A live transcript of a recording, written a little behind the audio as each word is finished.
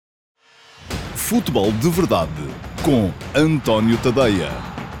Futebol de Verdade com António Tadeia.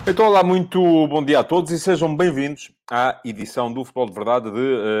 Então, olá, muito bom dia a todos e sejam bem-vindos à edição do Futebol de Verdade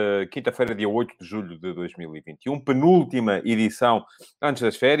de quinta-feira, dia 8 de julho de 2021. Penúltima edição antes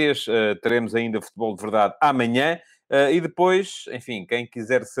das férias. Teremos ainda Futebol de Verdade amanhã. E depois, enfim, quem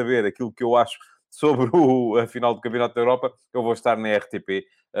quiser saber aquilo que eu acho sobre a final do Campeonato da Europa, eu vou estar na RTP.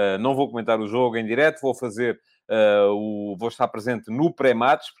 Não vou comentar o jogo em direto, vou estar presente no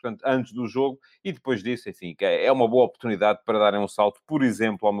pré-match, portanto, antes do jogo, e depois disso, enfim, que é uma boa oportunidade para darem um salto, por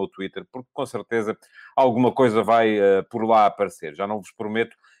exemplo, ao meu Twitter, porque com certeza alguma coisa vai por lá aparecer. Já não vos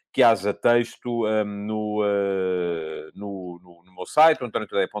prometo que haja texto no meu site,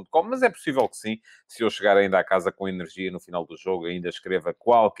 antoniotadeia.com, mas é possível que sim. Se eu chegar ainda à casa com energia no final do jogo, ainda escreva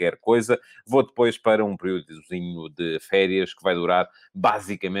qualquer coisa. Vou depois para um períodozinho de férias que vai durar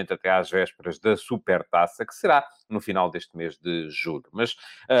basicamente até às vésperas da Supertaça, que será no final deste mês de julho. Mas,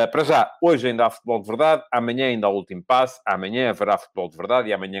 para já, hoje ainda há futebol de verdade, amanhã ainda há o último passo, amanhã haverá futebol de verdade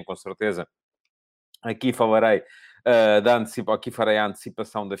e amanhã, com certeza, aqui falarei aqui farei a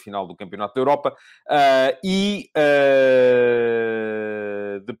antecipação da final do Campeonato da Europa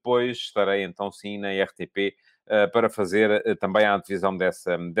depois estarei então sim na RTP para fazer também a antevisão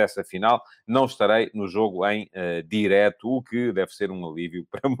dessa final. Não estarei no jogo em direto, o que deve ser um alívio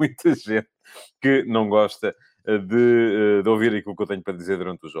para muita gente que não gosta de ouvir aquilo que eu tenho para dizer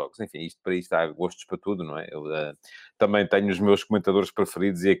durante os jogos. Enfim, para isto há gostos para tudo, não é? Eu também tenho os meus comentadores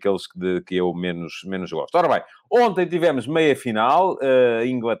preferidos e aqueles que eu menos gosto. Ora bem, ontem tivemos meia-final,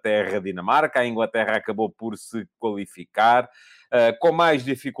 Inglaterra-Dinamarca. A Inglaterra acabou por se qualificar, com mais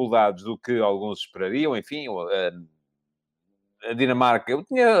dificuldades do que alguns esperariam. Enfim, a Dinamarca... Eu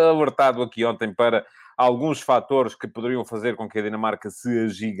tinha alertado aqui ontem para alguns fatores que poderiam fazer com que a Dinamarca se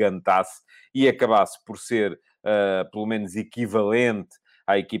agigantasse e acabasse por ser, pelo menos, equivalente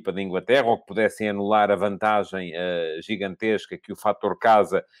à equipa da Inglaterra, ou que pudessem anular a vantagem gigantesca que o fator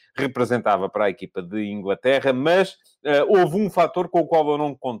casa representava para a equipa de Inglaterra, mas houve um fator com o qual eu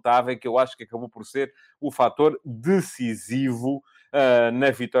não contava e que eu acho que acabou por ser o fator decisivo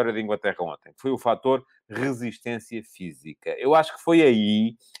na vitória da Inglaterra ontem. Foi o fator resistência física. Eu acho que foi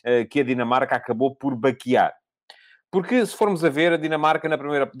aí que a Dinamarca acabou por baquear. Porque, se formos a ver, a Dinamarca,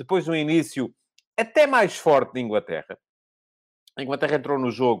 depois do início até mais forte da Inglaterra, a Inglaterra entrou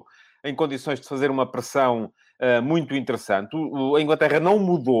no jogo em condições de fazer uma pressão muito interessante. A Inglaterra não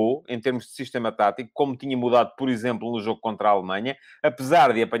mudou em termos de sistema tático, como tinha mudado, por exemplo, no jogo contra a Alemanha,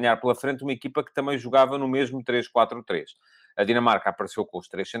 apesar de apanhar pela frente uma equipa que também jogava no mesmo 3-4-3. A Dinamarca apareceu com os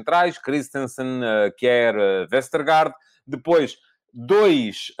três centrais, Christensen, Kjær, Vestergaard. Depois,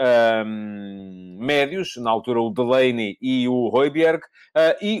 dois médios, na altura o Delaney e o Højbjerg,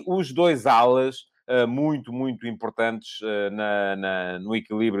 e os dois alas, muito importantes no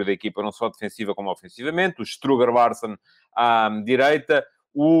equilíbrio da equipa, não só defensiva como ofensivamente. O Strugar Larsson à direita,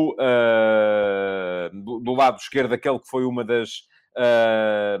 do lado esquerdo, aquele que foi uma das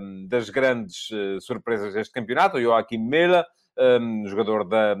grandes surpresas deste campeonato, o Joachim Mæhle, jogador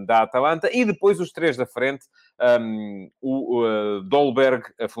da Atalanta, e depois os três da frente, o Dolberg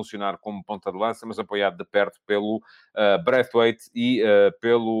a funcionar como ponta de lança, mas apoiado de perto pelo Braithwaite e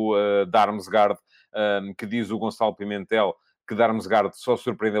pelo Damsgaard, que diz o Gonçalo Pimentel que Damsgaard só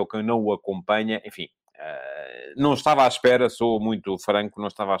surpreendeu quem não o acompanha. Enfim, não estava à espera, sou muito franco, não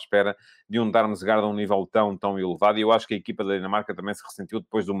estava à espera de um Damsgaard a um nível tão elevado, e eu acho que a equipa da Dinamarca também se ressentiu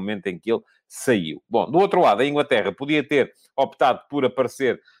depois do momento em que ele saiu. Bom, do outro lado, a Inglaterra podia ter optado por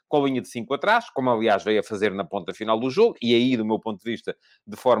aparecer com a linha de 5 atrás, como aliás veio a fazer na ponta final do jogo, e aí, do meu ponto de vista,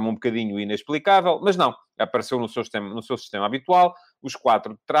 de forma um bocadinho inexplicável, mas não, apareceu no seu sistema habitual, os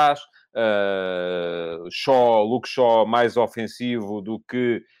 4 de trás, Luke Shaw mais ofensivo do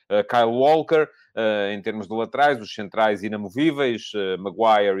que Kyle Walker, em termos de laterais, os centrais inamovíveis,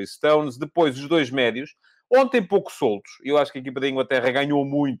 Maguire e Stones. Depois, os dois médios, ontem pouco soltos. Eu acho que a equipa da Inglaterra ganhou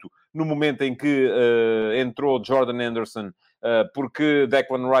muito no momento em que entrou Jordan Henderson, porque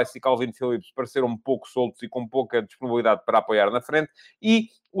Declan Rice e Calvin Phillips pareceram um pouco soltos e com pouca disponibilidade para apoiar na frente. E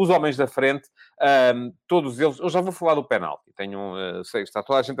os homens da frente, todos eles... Eu já vou falar do penalti. Sei que está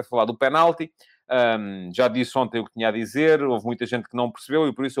toda a gente a falar do penalti. Já disse ontem o que tinha a dizer. Houve muita gente que não percebeu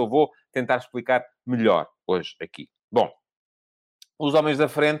e por isso eu vou tentar explicar melhor hoje aqui. Bom, os homens da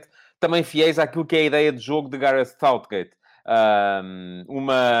frente também fiéis àquilo que é a ideia de jogo de Gareth Southgate.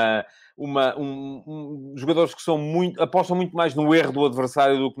 jogadores que apostam muito mais no erro do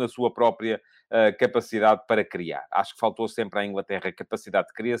adversário do que na sua própria capacidade para criar. Acho que faltou sempre à Inglaterra capacidade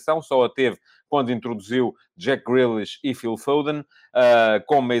de criação, só a teve quando introduziu Jack Grealish e Phil Foden,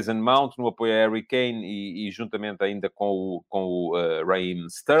 com Mason Mount, no apoio a Harry Kane e juntamente ainda com o Raheem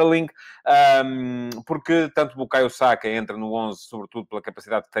Sterling, porque tanto Bukayo Saka entra no 11, sobretudo pela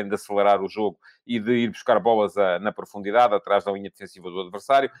capacidade que tem de acelerar o jogo e de ir buscar bolas na profundidade, atrás da linha defensiva do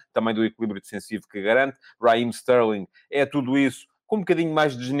adversário, também do equilíbrio defensivo que garante. Raheem Sterling é tudo isso, com um bocadinho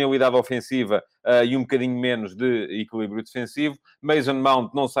mais de genialidade ofensiva e um bocadinho menos de equilíbrio defensivo. Mason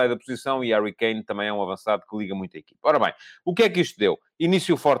Mount não sai da posição e Harry Kane também é um avançado que liga muito a equipa. Ora bem, o que é que isto deu?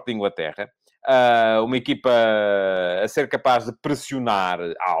 Início forte de Inglaterra, uma equipa a ser capaz de pressionar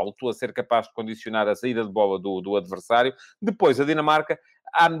alto, a ser capaz de condicionar a saída de bola do adversário. Depois, a Dinamarca,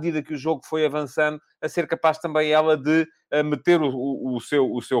 à medida que o jogo foi avançando, a ser capaz também ela de meter o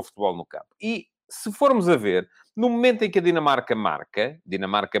seu futebol no campo. E, se formos a ver, no momento em que a Dinamarca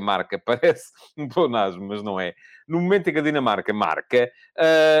marca parece um pleonasmo, mas não é. No momento em que a Dinamarca marca,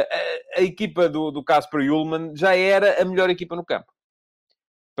 a equipa do Kasper Hjulmand já era a melhor equipa no campo.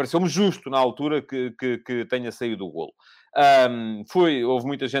 Pareceu-me justo na altura que tenha saído o golo. Houve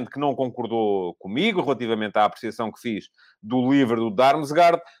muita gente que não concordou comigo relativamente à apreciação que fiz do livre do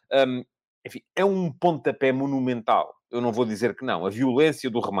Darmsgaard. Enfim, é um pontapé monumental. Eu não vou dizer que não. A violência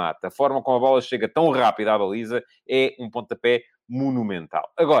do remate, a forma como a bola chega tão rápida à baliza, é um pontapé monumental.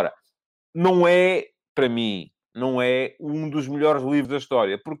 Agora, não é, para mim, não é um dos melhores livros da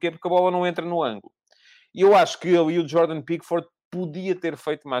história. Porquê? Porque a bola não entra no ângulo. E eu acho que ali o Jordan Pickford podia ter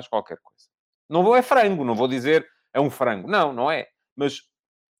feito mais qualquer coisa. É frango, não vou dizer é um frango. Não, não é. Mas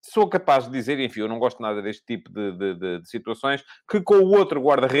sou capaz de dizer, enfim, eu não gosto nada deste tipo de situações, que com o outro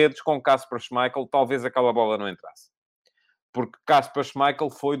guarda-redes, com Kasper Schmeichel, talvez aquela bola não entrasse. Porque Kasper Schmeichel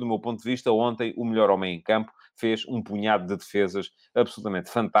foi, do meu ponto de vista, ontem o melhor homem em campo. Fez um punhado de defesas absolutamente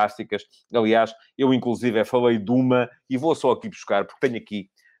fantásticas. Aliás, eu inclusive falei de uma, e vou só aqui buscar, porque tenho aqui,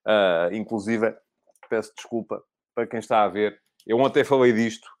 inclusive, peço desculpa para quem está a ver. Eu ontem falei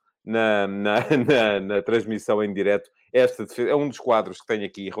disto na transmissão em direto. Esta defesa é um dos quadros que tenho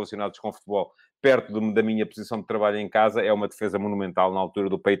aqui relacionados com futebol, perto da minha posição de trabalho em casa. É uma defesa monumental na altura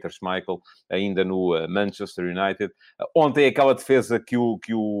do Peter Schmeichel, ainda no Manchester United. Ontem, aquela defesa que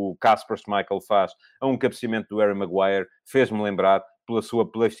o Kasper Schmeichel faz a um cabeceamento do Harry Maguire fez-me lembrar, pela sua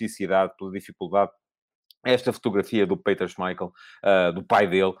plasticidade, pela dificuldade, esta fotografia do Peter Schmeichel, do pai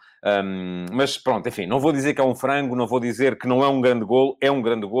dele. Mas pronto, enfim, não vou dizer que é um frango, não vou dizer que não é um grande golo. É um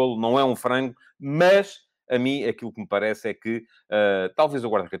grande golo, não é um frango, mas a mim aquilo que me parece é que talvez o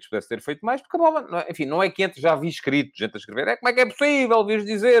guarda-redes pudesse ter feito mais, porque a bola, não é, enfim, não é que entre, já vi escrito, gente a escrever, como é que é possível vir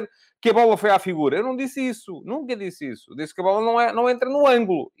dizer que a bola foi à figura? Eu não disse isso, nunca disse isso. Disse que a bola não entra no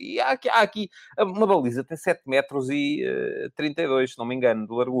ângulo. E há aqui uma baliza tem 7 metros e 32, se não me engano,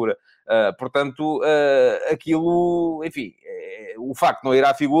 de largura. Portanto, aquilo, enfim, o facto de não ir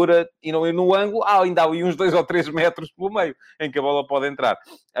à figura e não ir no ângulo, ainda há ali uns 2 ou 3 metros pelo meio em que a bola pode entrar.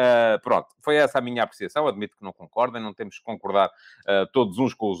 Pronto, foi essa a minha apreciação. Admito que não concordem, não temos que concordar todos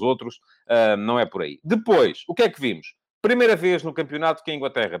uns com os outros, não é por aí. Depois, o que é que vimos? Primeira vez no campeonato que a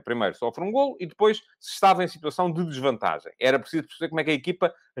Inglaterra primeiro sofre um golo e depois se estava em situação de desvantagem. Era preciso perceber como é que a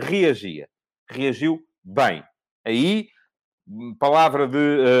equipa reagia. Reagiu bem. Aí, palavra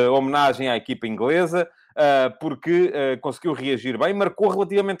de homenagem à equipa inglesa, porque conseguiu reagir bem, marcou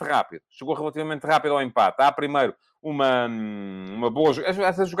relativamente rápido. Chegou relativamente rápido ao empate. Há primeiro uma boa...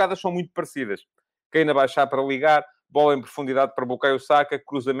 Essas jogadas são muito parecidas. Quem ainda baixar para ligar, bola em profundidade para Bukayo Saka,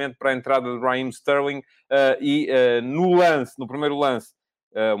 cruzamento para a entrada de Raheem Sterling, no primeiro lance,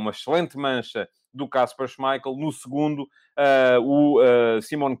 uma excelente mancha do Kasper Schmeichel. No segundo, o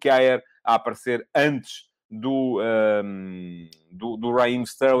Simon Kjaer a aparecer antes do Raheem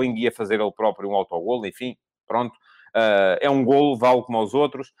Sterling e a fazer ele próprio um autogolo. Enfim, pronto. É um golo, vale como aos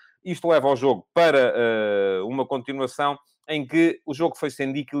outros. Isto leva ao jogo para uma continuação em que o jogo foi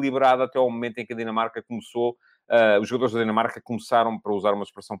sendo equilibrado até ao momento em que a Dinamarca começou... os jogadores da Dinamarca começaram, para usar uma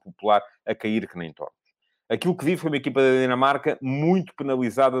expressão popular, a cair que nem tortos. Aquilo que vi foi uma equipa da Dinamarca muito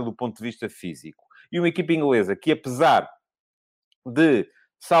penalizada do ponto de vista físico. E uma equipa inglesa que, apesar de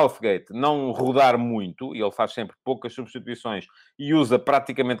Southgate não rodar muito, e ele faz sempre poucas substituições e usa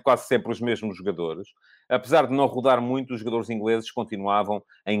praticamente quase sempre os mesmos jogadores, apesar de não rodar muito, os jogadores ingleses continuavam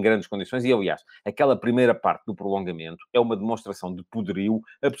em grandes condições. E, aliás, aquela primeira parte do prolongamento é uma demonstração de poderio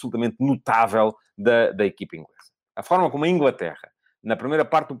absolutamente notável da equipa inglesa. A forma como a Inglaterra, na primeira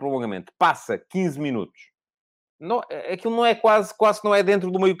parte do prolongamento, passa 15 minutos, aquilo não é quase não é dentro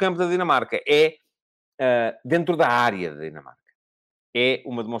do meio-campo da Dinamarca, é dentro da área da Dinamarca. é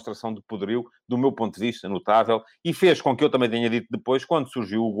uma demonstração de poderio, do meu ponto de vista, notável, e fez com que eu também tenha dito depois, quando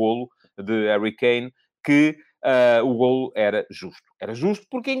surgiu o golo de Harry Kane, que o golo era justo. Era justo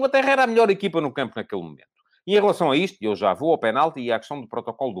porque a Inglaterra era a melhor equipa no campo naquele momento. E em relação a isto, eu já vou ao penalti e à questão do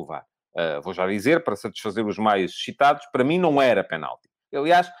protocolo do VAR. Vou já dizer, para satisfazer os mais excitados, para mim não era penalti.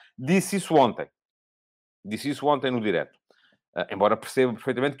 Aliás, disse isso ontem. Disse isso ontem no direto. Embora perceba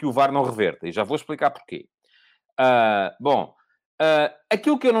perfeitamente que o VAR não reverta. E já vou explicar porquê. Bom,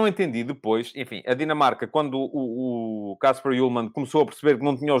 aquilo que eu não entendi depois, enfim, a Dinamarca, quando o Kasper Hjulmand começou a perceber que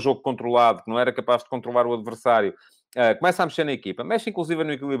não tinha o jogo controlado, que não era capaz de controlar o adversário, começa a mexer na equipa, mexe inclusive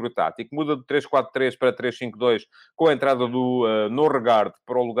no equilíbrio tático, muda de 3-4-3 para 3-5-2, com a entrada do Norregard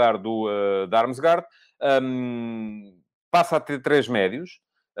para o lugar do Darmsgaard, passa a ter três médios.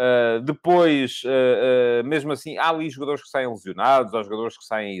 Depois, mesmo assim, há ali jogadores que saem lesionados, há jogadores que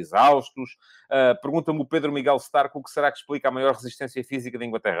saem exaustos. Pergunta-me o Pedro Miguel Stark o que será que explica a maior resistência física da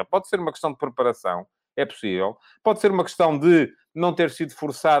Inglaterra. Pode ser uma questão de preparação, é possível. Pode ser uma questão de não ter sido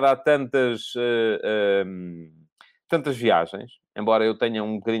forçada a tantas viagens, embora eu tenha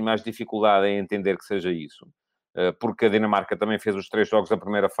um bocadinho mais de dificuldade em entender que seja isso. Porque a Dinamarca também fez os 3 jogos da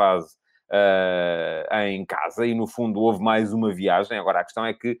primeira fase em casa e, no fundo, houve mais uma viagem. Agora, a questão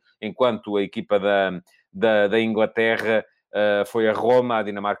é que, enquanto a equipa da Inglaterra foi a Roma, a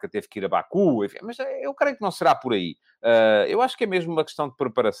Dinamarca teve que ir a Baku, enfim, mas eu creio que não será por aí. Eu acho que é mesmo uma questão de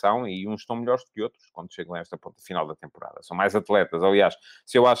preparação e uns estão melhores do que outros quando chegam a esta ponta final da temporada. São mais atletas. Aliás,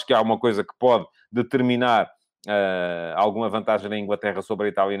 se eu acho que há uma coisa que pode determinar alguma vantagem da Inglaterra sobre a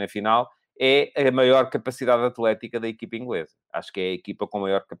Itália na final, é a maior capacidade atlética da equipa inglesa. Acho que é a equipa com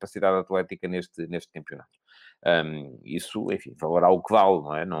maior capacidade atlética neste campeonato. Isso, enfim, valerá o que vale,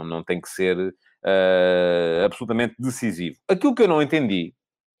 não é? Não tem que ser absolutamente decisivo. Aquilo que eu não entendi,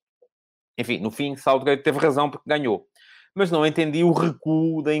 enfim, no fim, Southgate teve razão porque ganhou. Mas não entendi o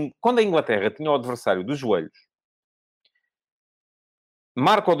recuo quando a Inglaterra tinha o adversário dos joelhos,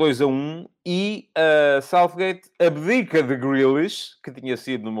 marca o 2-1 e Southgate abdica de Grealish, que tinha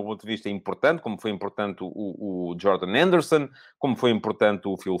sido, no meu ponto de vista, importante, como foi importante o Jordan Henderson, como foi importante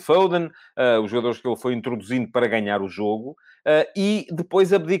o Phil Foden, os jogadores que ele foi introduzindo para ganhar o jogo, e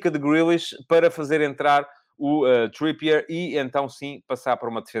depois abdica de Grealish para fazer entrar o Trippier e, então, sim, passar para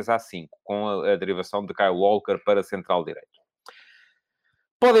uma defesa a 5, com a derivação de Kyle Walker para central direito.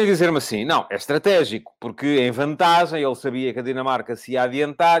 Podem dizer-me assim, não, é estratégico, porque em vantagem ele sabia que a Dinamarca se ia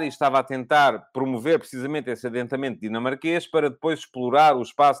adiantar e estava a tentar promover precisamente esse adiantamento dinamarquês para depois explorar o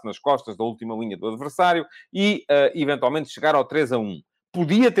espaço nas costas da última linha do adversário e, eventualmente, chegar ao 3-1.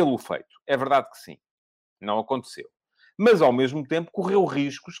 Podia tê-lo feito, é verdade que sim. Não aconteceu. Mas, ao mesmo tempo, correu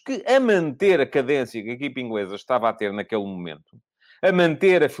riscos que, a manter a cadência que a equipa inglesa estava a ter naquele momento, a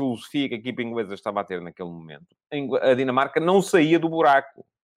manter a filosofia que a equipa inglesa estava a ter naquele momento, a Dinamarca não saía do buraco.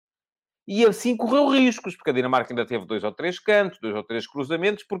 E assim correu riscos, porque a Dinamarca ainda teve 2 ou 3 cantos, 2 ou 3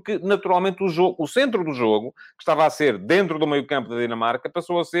 cruzamentos, porque naturalmente o centro do jogo, que estava a ser dentro do meio-campo da Dinamarca,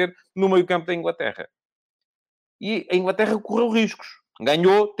 passou a ser no meio-campo da Inglaterra. E a Inglaterra correu riscos.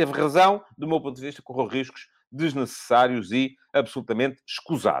 Ganhou, teve razão, do meu ponto de vista, correu riscos desnecessários e absolutamente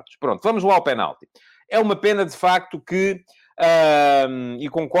escusados. Pronto, vamos lá ao penalti. É uma pena, de facto, que... e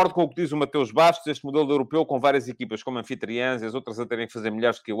concordo com o que diz o Mateus Bastos, este modelo europeu com várias equipas como anfitriãs e as outras a terem que fazer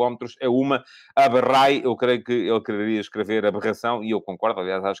milhares de quilómetros é uma aberrai. Eu creio que ele quereria escrever aberração e eu concordo.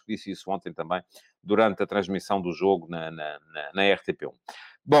 Aliás, acho que disse isso ontem também, durante a transmissão do jogo na RTP1.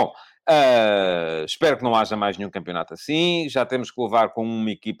 Bom, espero que não haja mais nenhum campeonato assim. Já temos que levar com uma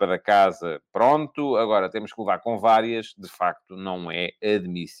equipa da casa, pronto. Agora temos que levar com várias. De facto, não é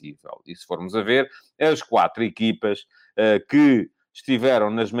admissível. E se formos a ver, as 4 equipas que estiveram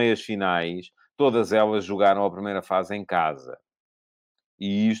nas meias finais, todas elas jogaram a primeira fase em casa.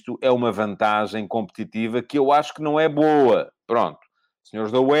 E isto é uma vantagem competitiva que eu acho que não é boa. Pronto.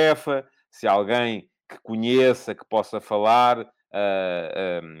 Senhores da UEFA, se há alguém que conheça, que possa falar,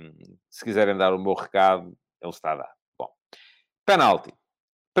 se quiserem dar o meu recado, ele está a dar. Bom, penalti.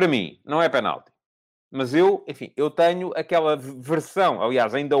 Para mim, não é penalti. Mas eu, enfim, eu tenho aquela versão.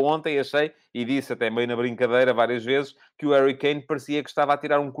 Aliás, ainda ontem achei, e disse até meio na brincadeira várias vezes, que o Harry Kane parecia que estava a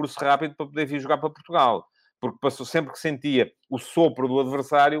tirar um curso rápido para poder vir jogar para Portugal. Porque passou sempre que sentia o sopro do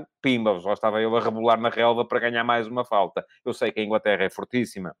adversário, pimba, já estava ele a rebolar na relva para ganhar mais uma falta. Eu sei que a Inglaterra é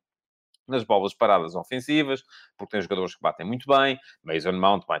fortíssima nas bolas paradas ofensivas, porque tem jogadores que batem muito bem, Mason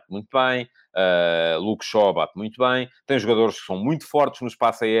Mount bate muito bem, Luke Shaw bate muito bem, tem jogadores que são muito fortes no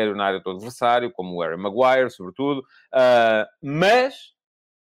espaço aéreo na área do adversário, como o Harry Maguire, sobretudo, mas,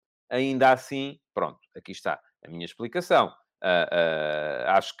 ainda assim, pronto, aqui está a minha explicação.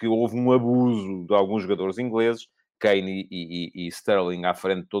 Acho que houve um abuso de alguns jogadores ingleses Kane e Sterling à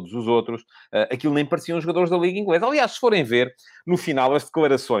frente de todos os outros, aquilo nem pareciam jogadores da Liga Inglesa. Aliás, se forem ver, no final, as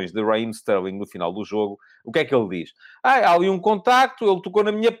declarações de Raheem Sterling no final do jogo, o que é que ele diz? Há ali um contacto, ele tocou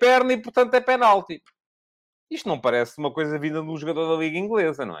na minha perna e, portanto, é penalti. Isto não parece uma coisa vinda de um jogador da Liga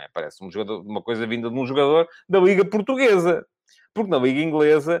Inglesa, não é? Parece uma coisa vinda de um jogador da Liga Portuguesa. Porque na Liga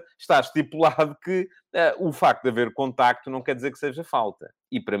Inglesa está estipulado que o facto de haver contacto não quer dizer que seja falta.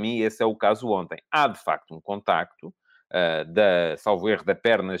 E para mim esse é o caso ontem. Há de facto um contacto, salvo erro, da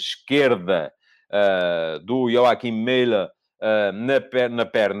perna esquerda do Joachim Mæhle na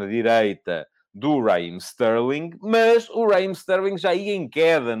perna direita do Raheem Sterling, mas o Raheem Sterling já ia em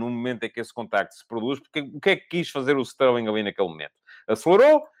queda no momento em que esse contacto se produz, porque o que é que quis fazer o Sterling ali naquele momento?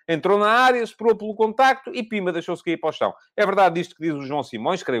 Acelerou, entrou na área, esperou pelo contacto e pima, deixou-se cair para o chão. É verdade isto que diz o João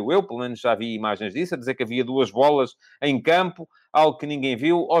Simões, creio eu, pelo menos já vi imagens disso, a dizer que havia 2 bolas em campo, algo que ninguém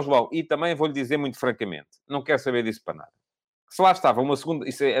viu. Ó João, e também vou-lhe dizer muito francamente, não quero saber disso para nada. Se lá estava uma segunda...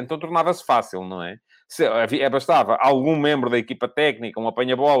 então tornava-se fácil, não é? Bastava algum membro da equipa técnica, um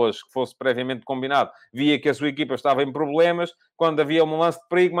apanha-bolas que fosse previamente combinado, via que a sua equipa estava em problemas, quando havia um lance de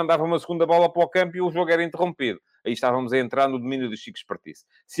perigo, mandava uma segunda bola para o campo e o jogo era interrompido. Aí estávamos a entrar no domínio do Chico Espartice.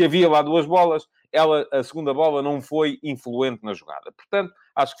 Se havia lá 2 bolas, a segunda bola não foi influente na jogada. Portanto,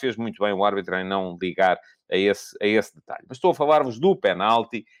 acho que fez muito bem o árbitro em não ligar a esse detalhe. Mas estou a falar-vos do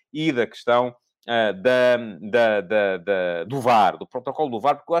penalti e da questão do VAR, do protocolo do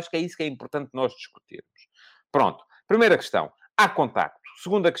VAR, porque eu acho que é isso que é importante nós discutirmos. Pronto. Primeira questão, há contacto.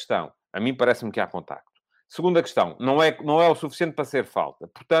 Segunda questão, a mim parece-me que há contacto. Segunda questão, não é o suficiente para ser falta.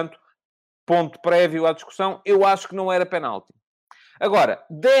 Portanto, ponto prévio à discussão, eu acho que não era penalti. Agora,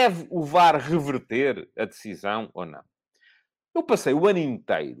 deve o VAR reverter a decisão ou não? Eu passei o ano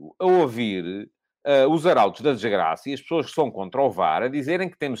inteiro a ouvir os arautos da desgraça e as pessoas que são contra o VAR a dizerem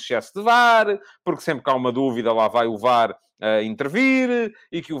que temos excesso de VAR, porque sempre que há uma dúvida lá vai o VAR intervir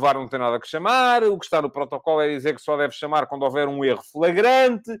e que o VAR não tem nada que chamar. O que está no protocolo é dizer que só deve chamar quando houver um erro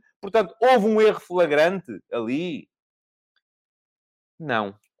flagrante. Portanto, houve um erro flagrante ali?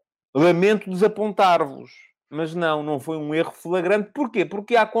 Não. Lamento desapontar-vos. Mas não foi um erro flagrante. Porquê?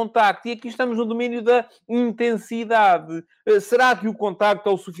 Porque há contacto. E aqui estamos no domínio da intensidade. Será que o contacto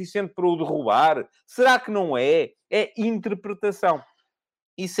é o suficiente para o derrubar? Será que não é? É interpretação.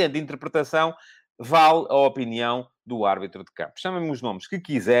 E sendo interpretação, vale a opinião do árbitro de campo. Chamem-me os nomes que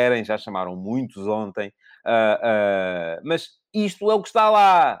quiserem. Já chamaram muitos ontem. Mas isto é o que está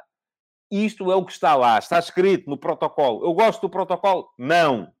lá. Isto é o que está lá. Está escrito no protocolo. Eu gosto do protocolo?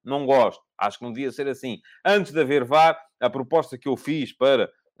 Não gosto. Acho que não devia ser assim. Antes de haver VAR, a proposta que eu fiz para,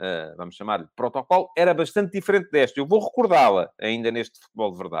 vamos chamar-lhe protocolo, era bastante diferente desta. Eu vou recordá-la ainda neste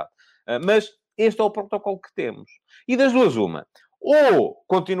futebol de verdade. Mas este é o protocolo que temos. E das duas, uma. Ou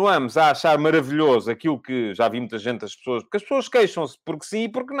continuamos a achar maravilhoso aquilo que já vi muita gente, as pessoas... Porque as pessoas queixam-se porque sim e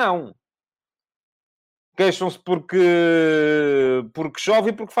porque não. Queixam-se porque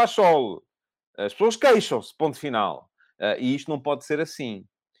chove e porque faz sol. As pessoas queixam-se, ponto final. E isto não pode ser assim.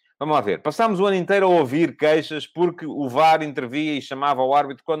 Vamos lá ver. Passámos o ano inteiro a ouvir queixas porque o VAR intervia e chamava o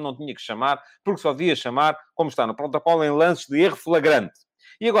árbitro quando não tinha que chamar, porque só devia chamar, como está no protocolo, em lances de erro flagrante.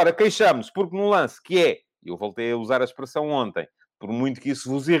 E agora queixamos porque num lance que é, e eu voltei a usar a expressão ontem, por muito que isso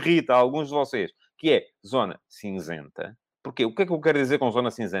vos irrita a alguns de vocês, que é zona cinzenta. Porquê? O que é que eu quero dizer com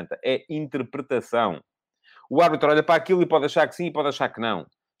zona cinzenta? É interpretação. O árbitro olha para aquilo e pode achar que sim e pode achar que não.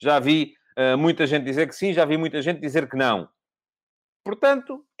 Já vi muita gente dizer que sim, já vi muita gente dizer que não.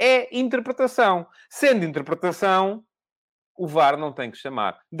 Portanto, é interpretação. Sendo interpretação, o VAR não tem que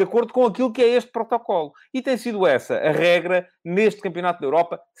chamar. De acordo com aquilo que é este protocolo. E tem sido essa a regra neste Campeonato da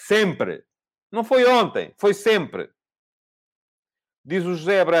Europa sempre. Não foi ontem, foi sempre. Diz o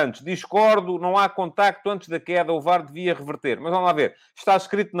José Abrantes, discordo, não há contacto antes da queda, o VAR devia reverter. Mas vamos lá ver, está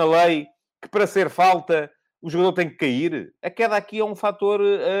escrito na lei que para ser falta o jogador tem que cair. A queda aqui é um fator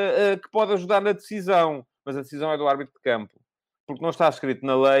que pode ajudar na decisão, mas a decisão é do árbitro de campo. Porque não está escrito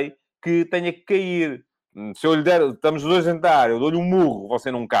na lei que tenha que cair. Se eu lhe der, estamos os dois dentro da área, eu dou-lhe um murro, você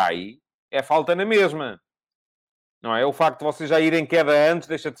não cai, é falta na mesma. Não é? O facto de você já ir em queda antes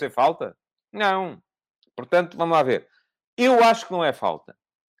deixa de ser falta? Não. Portanto, vamos lá ver. Eu acho que não é falta.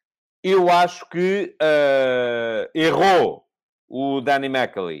 Eu acho que errou o Danny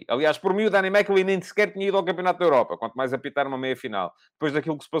McAlee. Aliás, por mim, o Danny McAlee nem sequer tinha ido ao Campeonato da Europa, quanto mais apitar uma meia-final. Depois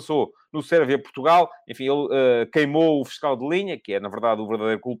daquilo que se passou no Sérvia-Portugal, enfim, ele queimou o fiscal de linha, que é, na verdade, o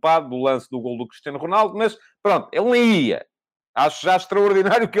verdadeiro culpado do lance do gol do Cristiano Ronaldo, mas, pronto, ele nem ia. Acho já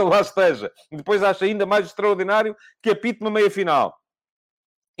extraordinário que ele lá esteja. Depois acho ainda mais extraordinário que apite uma meia-final.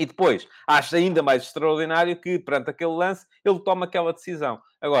 E depois, acho ainda mais extraordinário que, perante aquele lance, ele toma aquela decisão.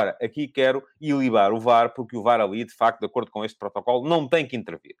 Agora, aqui quero ilibar o VAR, porque o VAR ali, de facto, de acordo com este protocolo, não tem que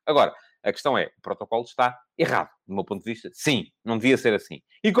intervir. Agora, a questão é, o protocolo está errado, do meu ponto de vista. Sim, não devia ser assim.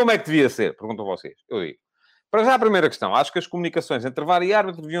 E como é que devia ser? Perguntam vocês. Eu digo. Para já, a primeira questão. Acho que as comunicações entre VAR e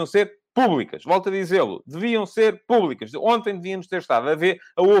árbitro deviam ser públicas. Volto a dizê-lo. Deviam ser públicas. Ontem devíamos ter estado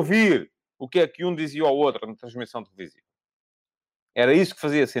a ouvir o que é que um dizia ao outro na transmissão televisiva. Era isso que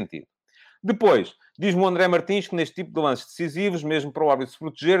fazia sentido. Depois, diz-me o André Martins que neste tipo de lances decisivos, mesmo para o árbitro se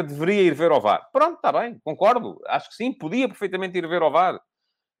proteger, deveria ir ver ao VAR. Pronto, está bem, concordo. Acho que sim, podia perfeitamente ir ver ao VAR.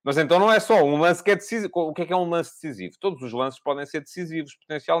 Mas então não é só um lance que é decisivo. O que é um lance decisivo? Todos os lances podem ser decisivos,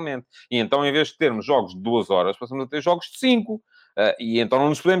 potencialmente. E então, em vez de termos jogos de 2 horas, passamos a ter jogos de 5. E então não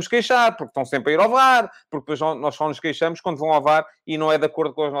nos podemos queixar, porque estão sempre a ir ao VAR, porque depois nós só nos queixamos quando vão ao VAR e não é de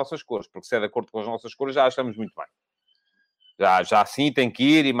acordo com as nossas cores. Porque se é de acordo com as nossas cores, já achamos muito bem. Já assim tem que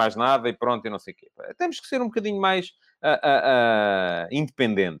ir e mais nada e pronto e não sei o quê. Temos que ser um bocadinho mais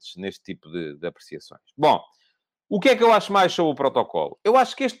independentes neste tipo de apreciações. Bom, o que é que eu acho mais sobre o protocolo? Eu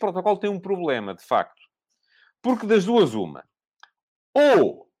acho que este protocolo tem um problema, de facto. Porque das duas, uma.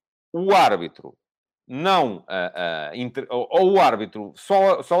 Ou o árbitro não... ou o árbitro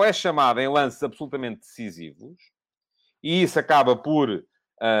só é chamado em lances absolutamente decisivos e isso acaba por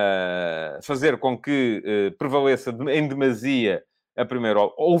fazer com que prevaleça em demasia a primeira...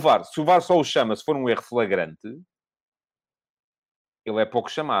 Ou o VAR. Se o VAR só o chama se for um erro flagrante, ele é pouco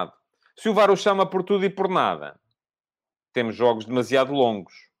chamado. Se o VAR o chama por tudo e por nada, temos jogos demasiado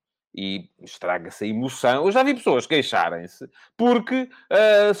longos. E estraga-se a emoção. Eu já vi pessoas queixarem-se porque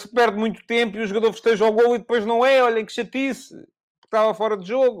se perde muito tempo e o jogador festeja o gol e depois não é. Olhem que chatice. Porque estava fora de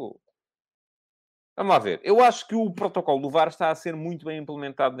jogo. Vamos lá ver. Eu acho que o protocolo do VAR está a ser muito bem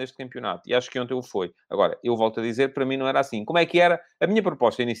implementado neste campeonato. E acho que ontem o foi. Agora, eu volto a dizer, para mim não era assim. Como é que era? A minha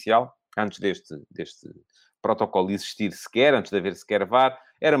proposta inicial, antes deste protocolo existir sequer, antes de haver sequer VAR,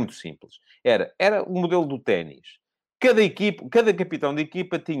 era muito simples. Era o modelo do ténis. Cada capitão de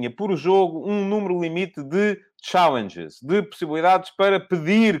equipa tinha, por jogo, um número limite de challenges, de possibilidades para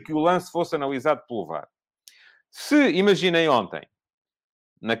pedir que o lance fosse analisado pelo VAR. Se, imaginei ontem,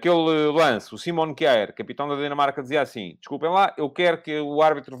 naquele lance, o Simon Kjaer, capitão da Dinamarca, dizia assim: desculpem lá, eu quero que o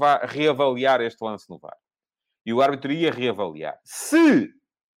árbitro vá reavaliar este lance no VAR. E o árbitro ia reavaliar. Se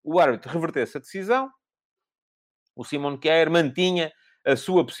o árbitro revertesse a decisão, o Simon Kjaer mantinha a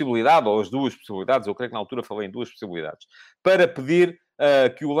sua possibilidade, ou as duas possibilidades, eu creio que na altura falei em duas possibilidades, para pedir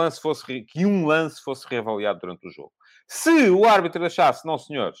que um lance fosse reavaliado durante o jogo. Se o árbitro achasse, não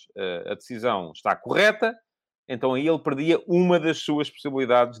senhores, a decisão está correta, então aí ele perdia uma das suas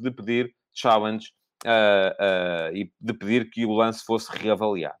possibilidades de pedir challenge e de pedir que o lance fosse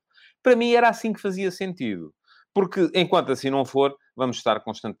reavaliado. Para mim era assim que fazia sentido. Porque, enquanto assim não for, vamos estar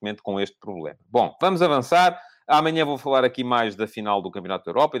constantemente com este problema. Bom, vamos avançar. Amanhã vou falar aqui mais da final do Campeonato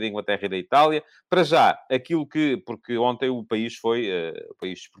da Europa, da Inglaterra e da Itália. Para já, porque ontem o país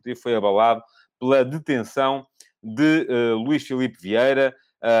esportivo foi abalado pela detenção de Luís Filipe Vieira,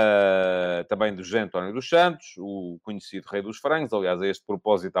 também do José António dos Santos, o conhecido Rei dos Frangos. Aliás, a este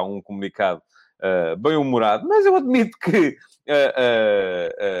propósito há um comunicado bem-humorado, mas eu admito que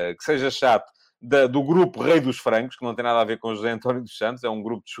seja chato, do grupo Rei dos Frangos, que não tem nada a ver com José António dos Santos, é um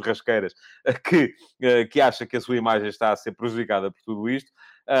grupo de churrasqueiras que acha que a sua imagem está a ser prejudicada por tudo isto.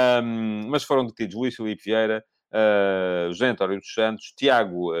 Mas foram detidos Luís Filipe Vieira, José António dos Santos,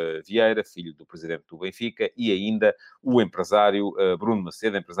 Tiago Vieira, filho do presidente do Benfica, e ainda o empresário Bruno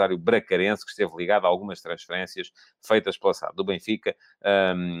Macedo, empresário bracarense, que esteve ligado a algumas transferências feitas pela SAD do Benfica,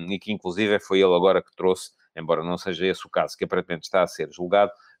 e que inclusive foi ele agora que trouxe, embora não seja esse o caso, que aparentemente está a ser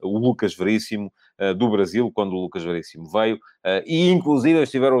julgado, o Lucas Veríssimo, do Brasil, quando o Lucas Veríssimo veio, e inclusive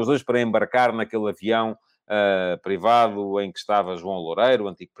estiveram os dois para embarcar naquele avião privado em que estava João Loureiro, o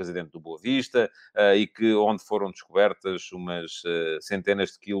antigo presidente do Boa Vista, onde foram descobertas umas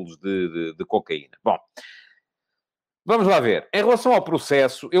centenas de quilos de cocaína. Bom, vamos lá ver. Em relação ao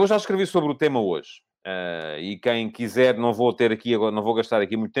processo, eu já escrevi sobre o tema hoje. E quem quiser, não vou gastar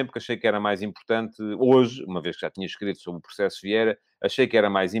aqui muito tempo, porque achei que era mais importante hoje, uma vez que já tinha escrito sobre o processo Vieira, achei que era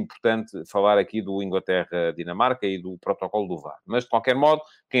mais importante falar aqui do Inglaterra-Dinamarca e do protocolo do VAR. Mas, de qualquer modo,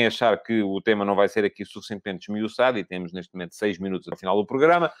 quem achar que o tema não vai ser aqui suficientemente esmiuçado, e temos neste momento 6 minutos ao final do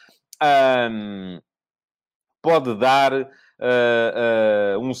programa, pode dar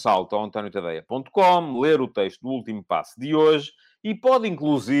um salto ao antoniotadeia.com, ler o texto do último passo de hoje e pode,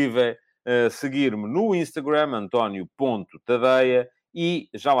 inclusive, seguir-me no Instagram, antonio.tadeia, e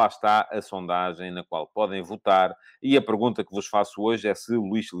já lá está a sondagem na qual podem votar. E a pergunta que vos faço hoje é se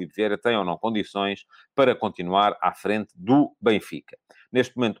Luís Filipe Vieira tem ou não condições para continuar à frente do Benfica.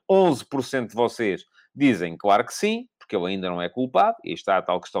 Neste momento, 11% de vocês dizem claro que sim, porque ele ainda não é culpado, e está a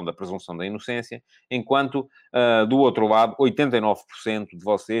tal questão da presunção da inocência, enquanto, do outro lado, 89% de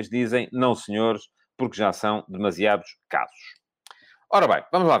vocês dizem não, senhores, porque já são demasiados casos. Ora bem,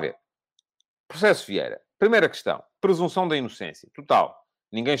 vamos lá ver. Processo Vieira. Primeira questão. Presunção da inocência. Total.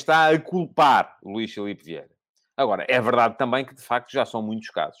 Ninguém está a culpar o Luís Filipe Vieira. Agora, é verdade também que, de facto, já são muitos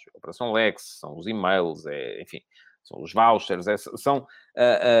casos. A Operação Lex, são os e-mails, enfim, são os vouchers, são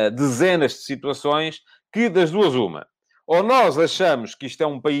dezenas de situações que, das duas, uma. Ou nós achamos que isto é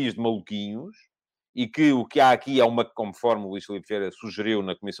um país de maluquinhos e que o que há aqui é uma, conforme o Luís Filipe Vieira sugeriu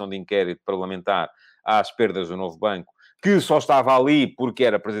na Comissão de Inquérito Parlamentar às perdas do Novo Banco, que só estava ali porque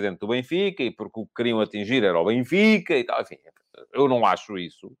era presidente do Benfica e porque o que queriam atingir era o Benfica e tal. Enfim, eu não acho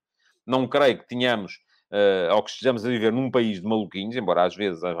isso. Não creio que tenhamos, ou que estejamos a viver num país de maluquinhos, embora às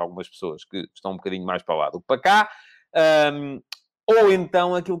vezes haja algumas pessoas que estão um bocadinho mais para lá do que para cá. Ou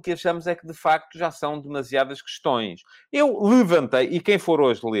então aquilo que achamos é que, de facto, já são demasiadas questões. Eu levantei, e quem for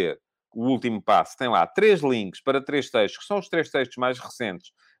hoje ler o último passo, tem lá 3 links para 3 textos, que são os 3 textos mais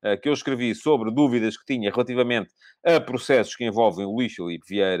recentes, que eu escrevi sobre dúvidas que tinha relativamente a processos que envolvem o Luís Filipe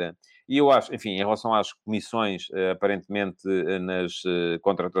Vieira. E eu acho, enfim, em relação às comissões, aparentemente, nas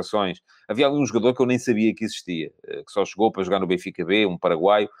contratações, havia ali um jogador que eu nem sabia que existia, que só chegou para jogar no Benfica B, um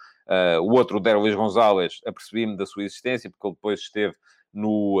paraguaio. O outro, o Derlis Gonzalez, apercebi-me da sua existência, porque ele depois esteve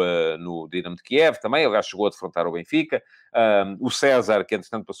no Dinamo de Kiev também, aliás, chegou a defrontar o Benfica. O César, que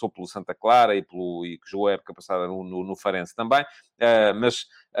entretanto passou pelo Santa Clara e que jogou a época passada no Farense também. Mas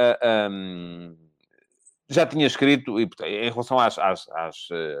já tinha escrito, e, em relação às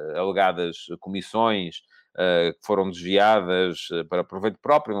alegadas comissões que foram desviadas para proveito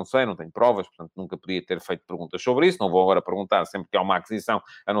próprio, não sei, não tenho provas, portanto nunca podia ter feito perguntas sobre isso, não vou agora perguntar sempre que há uma aquisição,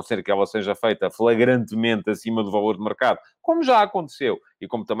 a não ser que ela seja feita flagrantemente acima do valor de mercado, como já aconteceu, e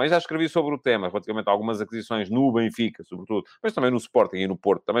como também já escrevi sobre o tema, relativamente a algumas aquisições no Benfica, sobretudo, mas também no Sporting e no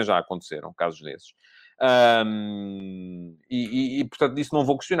Porto, também já aconteceram casos desses. Portanto, disso não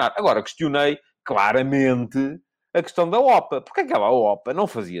vou questionar. Agora, questionei claramente a questão da OPA. Porque aquela OPA não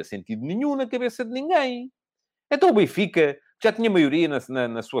fazia sentido nenhum na cabeça de ninguém. Então o Benfica, que já tinha maioria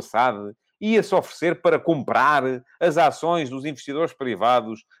na sua SAD, ia-se oferecer para comprar as ações dos investidores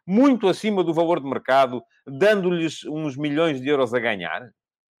privados muito acima do valor de mercado, dando-lhes uns milhões de euros a ganhar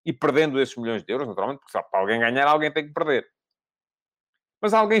e perdendo esses milhões de euros, naturalmente, porque só para alguém ganhar, alguém tem que perder.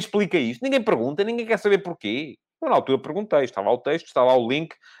 Mas alguém explica isto? Ninguém pergunta, ninguém quer saber porquê. Eu, na altura, perguntei. Está lá o texto, está lá o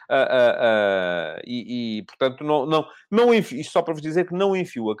link. Portanto, não enfio... Isto só para vos dizer que não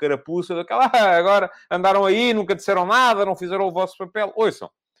enfio a carapuça daquela... agora andaram aí, nunca disseram nada, não fizeram o vosso papel. Ouçam,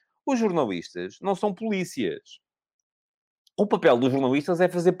 os jornalistas não são polícias. O papel dos jornalistas é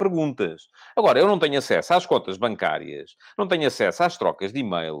fazer perguntas. Agora, eu não tenho acesso às contas bancárias, não tenho acesso às trocas de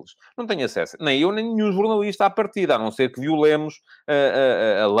e-mails, não tenho acesso, nem eu, nem nenhum jornalista à partida, a não ser que violemos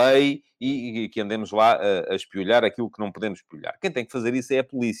a lei e que andemos lá a espiolhar aquilo que não podemos espiolhar. Quem tem que fazer isso é a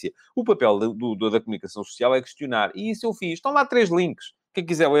polícia. O papel da comunicação social é questionar. E isso eu fiz. Estão lá 3 links. Quem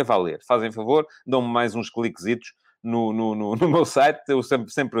quiser ler, vá ler. Fazem favor, dão-me mais uns cliquezitos no meu site. Eu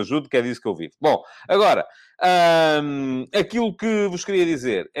sempre ajudo, que é disso que eu vivo. Bom, agora... aquilo que vos queria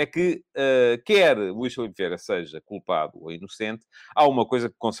dizer é que, quer Luís Filipe Vieira seja culpado ou inocente, há uma coisa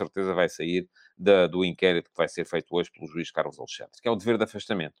que com certeza vai sair do inquérito que vai ser feito hoje pelo juiz Carlos Alexandre, que é o dever de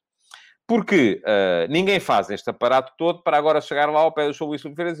afastamento. Porque ninguém faz este aparato todo para agora chegar lá ao pé do Sr. Luís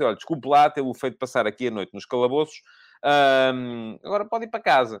Filipe Vieira e dizer: olha, desculpe lá, tê-lo feito passar aqui a noite nos calabouços, agora pode ir para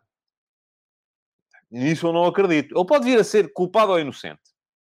casa. Nisso eu não acredito. Ele pode vir a ser culpado ou inocente.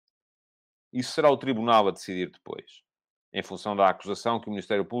 Isso será o tribunal a decidir depois, em função da acusação que o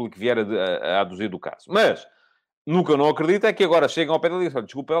Ministério Público vier a aduzir do caso. Mas, nunca não acredito é que agora chegam ao pé dele e dizem: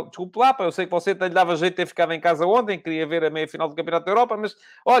 desculpe lá, pá, eu sei que você lhe dava jeito de ter ficado em casa ontem, queria ver a meia-final do Campeonato da Europa, mas,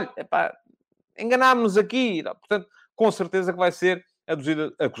 olha, epá, enganámos-nos aqui. Portanto, com certeza que vai ser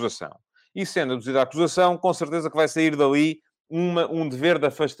aduzida a acusação. E sendo aduzida a acusação, com certeza que vai sair dali um dever de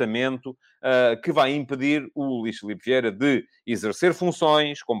afastamento que vai impedir o Luís Filipe Vieira de exercer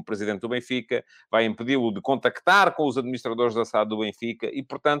funções como presidente do Benfica, vai impedi-lo de contactar com os administradores da SAD do Benfica e,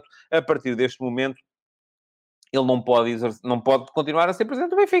 portanto, a partir deste momento, ele não pode continuar a ser presidente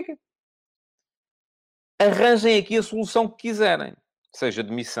do Benfica. Arranjem aqui a solução que quiserem. Seja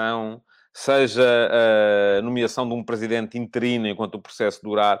demissão, seja a nomeação de um presidente interino enquanto o processo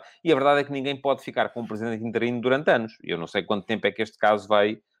durar. E a verdade é que ninguém pode ficar com um presidente interino durante anos. E eu não sei quanto tempo é que este caso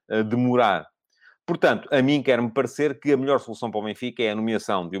vai demorar. Portanto, a mim quer-me parecer que a melhor solução para o Benfica é a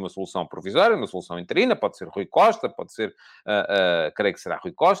nomeação de uma solução provisória, uma solução interina, pode ser Rui Costa, pode ser, creio que será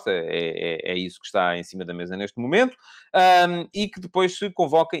Rui Costa, é isso que está em cima da mesa neste momento, e que depois se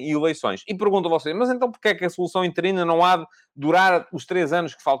convoquem eleições. E pergunto a vocês, mas então porquê é que a solução interina não há de durar os 3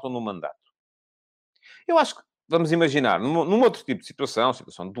 anos que faltam no mandato? Eu acho que, vamos imaginar, num outro tipo de situação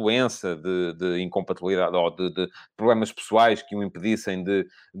de doença, de incompatibilidade ou de problemas pessoais que o impedissem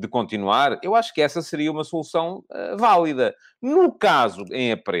de continuar, eu acho que essa seria uma solução válida. No caso em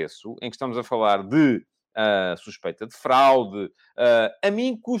apreço, em que estamos a falar de suspeita de fraude, a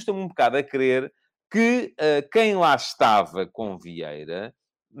mim custa-me um bocado a crer que quem lá estava com Vieira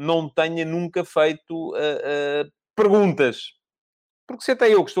não tenha nunca feito perguntas. Porque se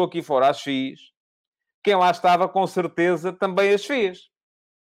até eu que estou aqui fora as fiz, quem lá estava, com certeza, também as fez.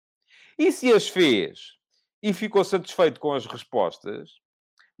 E se as fez e ficou satisfeito com as respostas,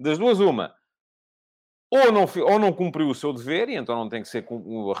 das duas, uma, ou não cumpriu o seu dever, e então não tem que ser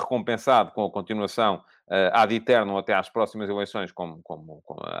recompensado com a continuação ad eternum até às próximas eleições, como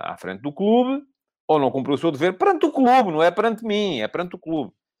à frente do clube, ou não cumpriu o seu dever perante o clube, não é perante mim, é perante o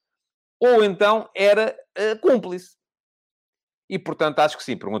clube. Ou então era cúmplice. E, portanto, acho que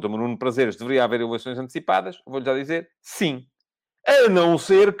sim. Pergunta-me o Nuno Prazeres, deveria haver eleições antecipadas? Vou-lhe já dizer sim. A não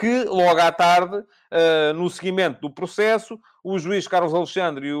ser que, logo à tarde, no seguimento do processo, o juiz Carlos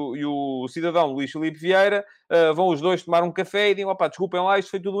Alexandre e o cidadão Luís Filipe Vieira vão os dois tomar um café e digam, opá, desculpem lá,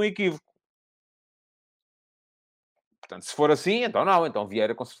 isto foi tudo um equívoco. Portanto, se for assim, então não. Então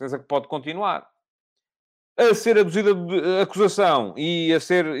Vieira, com certeza, que pode continuar. A ser aduzida de acusação e a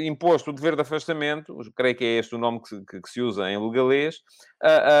ser imposto o dever de afastamento, creio que é este o nome que se usa em legalês,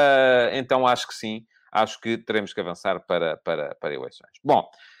 então acho que sim, acho que teremos que avançar para eleições. Bom,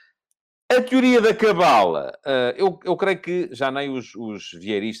 a teoria da cabala, eu creio que já nem os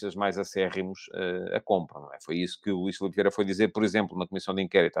vieiristas mais acérrimos a compram, não é? Foi isso que o Luís Filipe Vieira foi dizer, por exemplo, na Comissão de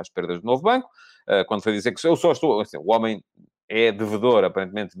Inquérito às perdas do Novo Banco, quando foi dizer que eu só estou... Assim, o homem é devedor,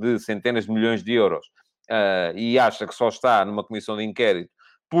 aparentemente, de centenas de milhões de euros, e acha que só está numa Comissão de Inquérito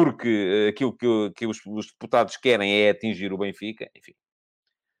porque aquilo que os deputados querem é atingir o Benfica. Enfim,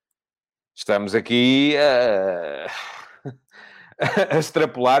 estamos aqui a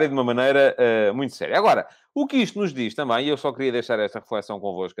extrapolar e de uma maneira muito séria. Agora, o que isto nos diz também, e eu só queria deixar esta reflexão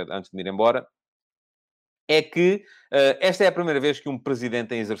convosco antes de me ir embora, é que esta é a primeira vez que um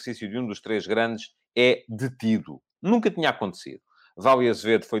presidente em exercício de um dos três grandes é detido. Nunca tinha acontecido. Vale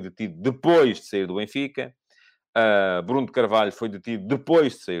Azevedo foi detido depois de sair do Benfica. Bruno de Carvalho foi detido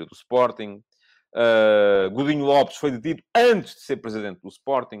depois de sair do Sporting. Godinho Lopes foi detido antes de ser presidente do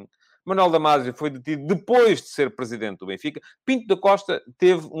Sporting. Manuel Damasio foi detido depois de ser presidente do Benfica. Pinto da Costa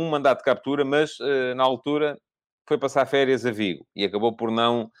teve um mandato de captura, mas na altura foi passar férias a Vigo e acabou por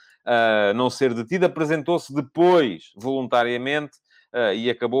não ser detido. Apresentou-se depois, voluntariamente, e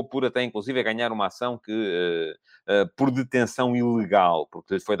acabou por até, inclusive, ganhar uma ação por detenção ilegal,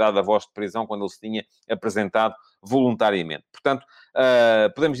 porque lhe foi dada a voz de prisão quando ele se tinha apresentado voluntariamente. Portanto,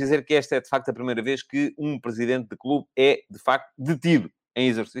 podemos dizer que esta é, de facto, a primeira vez que um presidente de clube é, de facto, detido em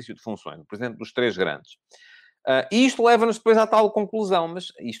exercício de funções, o presidente dos três grandes. E isto leva-nos depois à tal conclusão, mas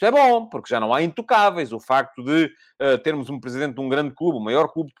isto é bom, porque já não há intocáveis. O facto de termos um presidente de um grande clube, o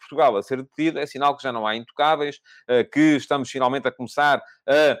maior clube de Portugal, a ser detido, é sinal que já não há intocáveis, que estamos finalmente a começar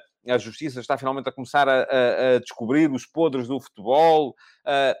a justiça está finalmente a começar a descobrir os podres do futebol.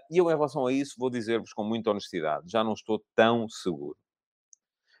 E eu, em relação a isso, vou dizer-vos com muita honestidade, já não estou tão seguro.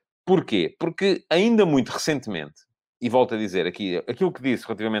 Porquê? Porque ainda muito recentemente, e volto a dizer aqui, aquilo que disse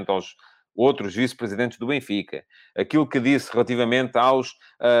relativamente aos outros vice-presidentes do Benfica, aquilo que disse relativamente aos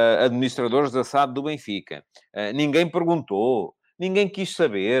administradores da SAD do Benfica, ninguém perguntou, ninguém quis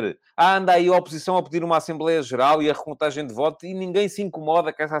saber. Anda aí a oposição a pedir uma Assembleia Geral e a recontagem de voto e ninguém se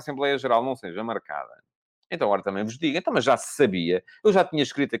incomoda que essa Assembleia Geral não seja marcada. Então, agora também vos digo, então, mas já se sabia. Eu já tinha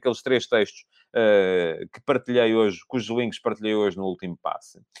escrito aqueles 3 textos que partilhei hoje, cujos links partilhei hoje no último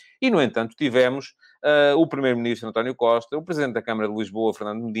passe. E, no entanto, tivemos o Primeiro-Ministro António Costa, o Presidente da Câmara de Lisboa,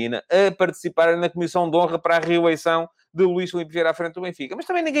 Fernando Medina, a participarem na Comissão de Honra para a reeleição de Luís Filipe Vieira à frente do Benfica. Mas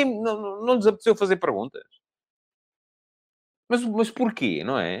também ninguém, não lhes apeteceu fazer perguntas. Mas porquê,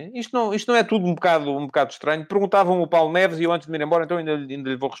 não é? Isto não é tudo um bocado estranho. Perguntavam o Paulo Neves e eu, antes de me ir embora, então ainda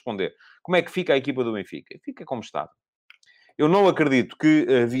lhe vou responder. Como é que fica a equipa do Benfica? Fica como está. Eu não acredito que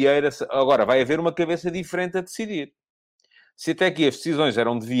Vieira... Agora, vai haver uma cabeça diferente a decidir. Se até aqui as decisões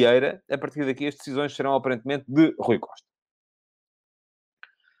eram de Vieira, a partir daqui as decisões serão aparentemente de Rui Costa.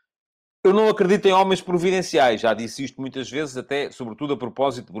 Eu não acredito em homens providenciais. Já disse isto muitas vezes, até, sobretudo, a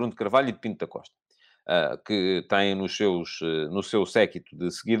propósito de Bruno de Carvalho e de Pinto da Costa. que têm no seu séquito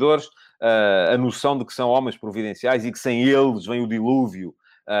de seguidores a noção de que são homens providenciais e que sem eles vem o dilúvio.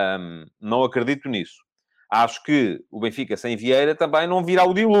 Não acredito nisso. Acho que o Benfica sem Vieira também não virá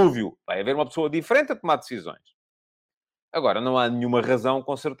o dilúvio. Vai haver uma pessoa diferente a tomar decisões. Agora, não há nenhuma razão,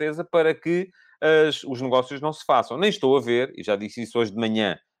 com certeza, para que os negócios não se façam. Nem estou a ver, e já disse isso hoje de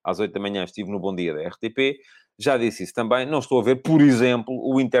manhã, às 8 da manhã, estive no Bom Dia da RTP, já disse isso também, não estou a ver, por exemplo,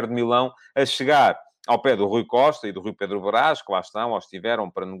 o Inter de Milão a chegar ao pé do Rui Costa e do Rui Pedro Brás, que lá estão, ou estiveram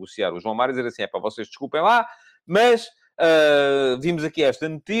para negociar o João Mário, e dizer assim, para vocês desculpem lá, mas vimos aqui esta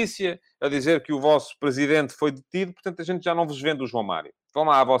notícia a dizer que o vosso presidente foi detido, portanto a gente já não vos vende o João Mário. Vão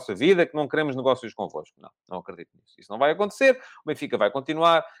lá à vossa vida, que não queremos negócios convosco. Não acredito nisso. Isso não vai acontecer. O Benfica vai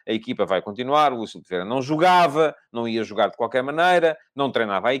continuar, a equipa vai continuar. O Luís Vieira não jogava, não ia jogar de qualquer maneira, não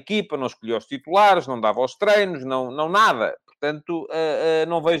treinava a equipa, não escolhia os titulares, não dava os treinos, não nada. Portanto,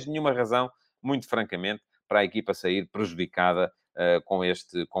 não vejo nenhuma razão, muito francamente, para a equipa sair prejudicada com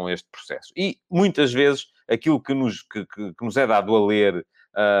este processo. E, muitas vezes, aquilo que nos é dado a ler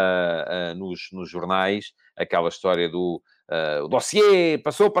nos jornais, aquela história do o dossiê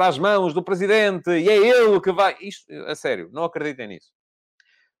passou para as mãos do presidente e é ele que vai... Isto, a sério, não acreditem nisso.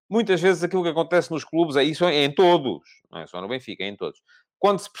 Muitas vezes aquilo que acontece nos clubes é isso, é em todos, não é só no Benfica, é em todos.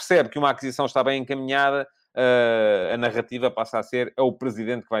 Quando se percebe que uma aquisição está bem encaminhada, a narrativa passa a ser é o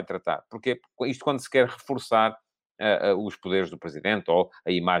presidente que vai tratar. Porque isto quando se quer reforçar os poderes do presidente ou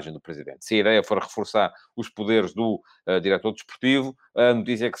a imagem do presidente. Se a ideia for reforçar os poderes do diretor desportivo, a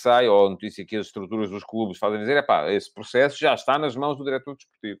notícia que sai, ou a notícia que as estruturas dos clubes fazem dizer, esse processo já está nas mãos do diretor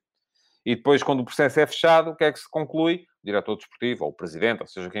desportivo. E depois, quando o processo é fechado, o que é que se conclui? O diretor desportivo, ou o presidente, ou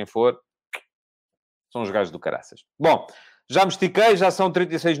seja quem for, são os gajos do caraças. Bom, já me estiquei, já são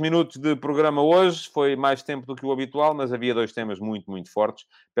 36 minutos de programa hoje. Foi mais tempo do que o habitual, mas havia 2 temas muito, muito fortes.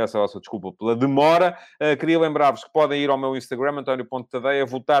 Peço a vossa desculpa pela demora. Queria lembrar-vos que podem ir ao meu Instagram, António.tadeia,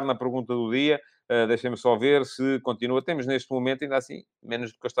 votar na pergunta do dia. Deixem-me só ver se continua. Temos neste momento, ainda assim,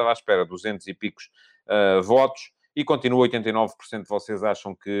 menos do que eu estava à espera, 200 e picos votos. E continua 89% de vocês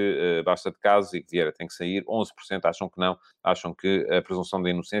acham que basta de casos e que Vieira tem que sair. 11% acham que não. Acham que a presunção da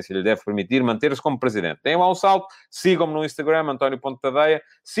inocência lhe deve permitir manter-se como presidente. Deem lá um salto. Sigam-me no Instagram, António.tadeia.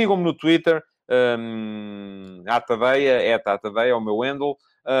 Sigam-me no Twitter, @tadeia, @tadeia, é o meu handle.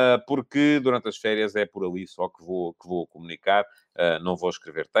 Porque durante as férias é por ali só que vou comunicar. Não vou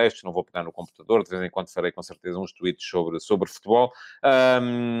escrever textos, não vou pegar no computador. De vez em quando farei com certeza uns tweets sobre futebol.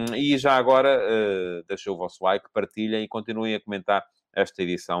 E já agora, deixem o vosso like, partilhem e continuem a comentar esta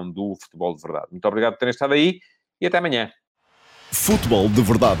edição do Futebol de Verdade. Muito obrigado por terem estado aí e até amanhã. Futebol de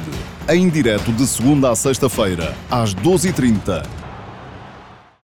Verdade, em direto de segunda a sexta-feira, às 12h30.